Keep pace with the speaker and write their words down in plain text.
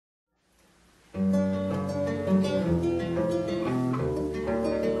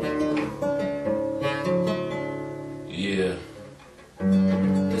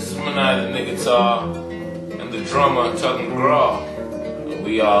Nigatar, and the drummer Tug McRaw, and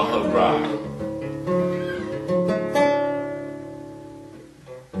we all HoodRoc.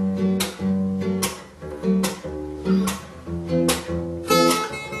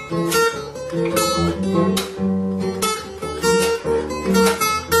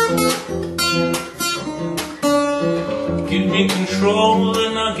 Give me control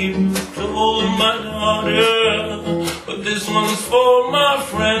and I'll give you control of my daughter. But this one's for my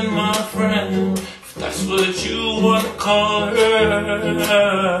friend, if that's what you wanna call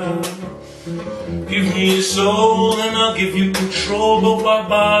her. Give me your soul and I'll give you control, but why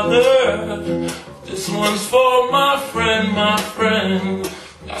bother? This one's for my friend,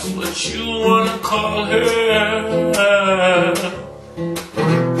 that's what you wanna call her.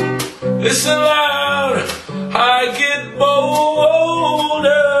 Listen loud, I get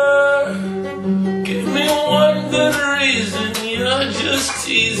bolder. Give me one good reason, you're just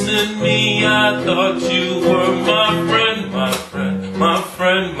teasing me. I thought you were my friend, my friend, my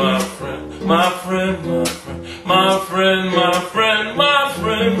friend, my friend, my friend, my friend, my friend, my friend, my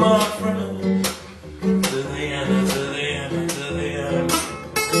friend, my friend. To the end, to the end, to the end.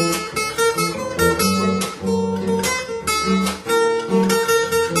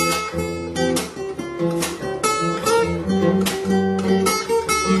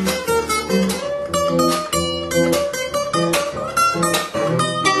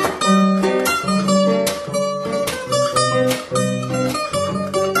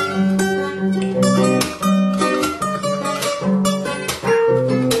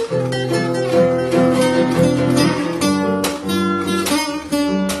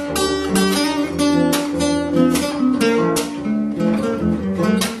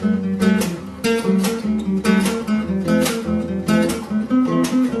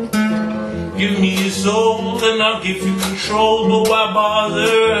 Give me your soul and I'll give you control, but why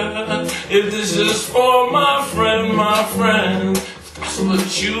bother? If this is for my friend, if that's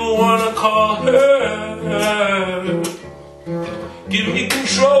what you wanna call her. Give me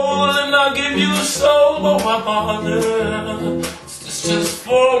control and I'll give you a soul, but why bother? Is this just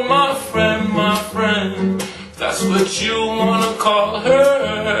for my friend, if that's what you wanna call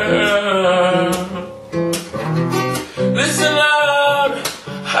her. Listen loud,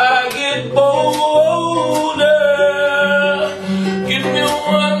 I get bolder. Give me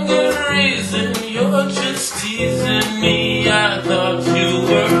one good reason, you're just teasing me. I thought you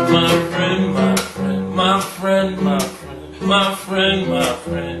were my friend, my friend, my friend, my friend, my friend, my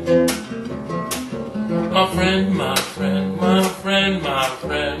friend, my friend, my friend, my friend, my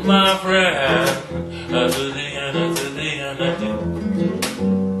friend, my friend.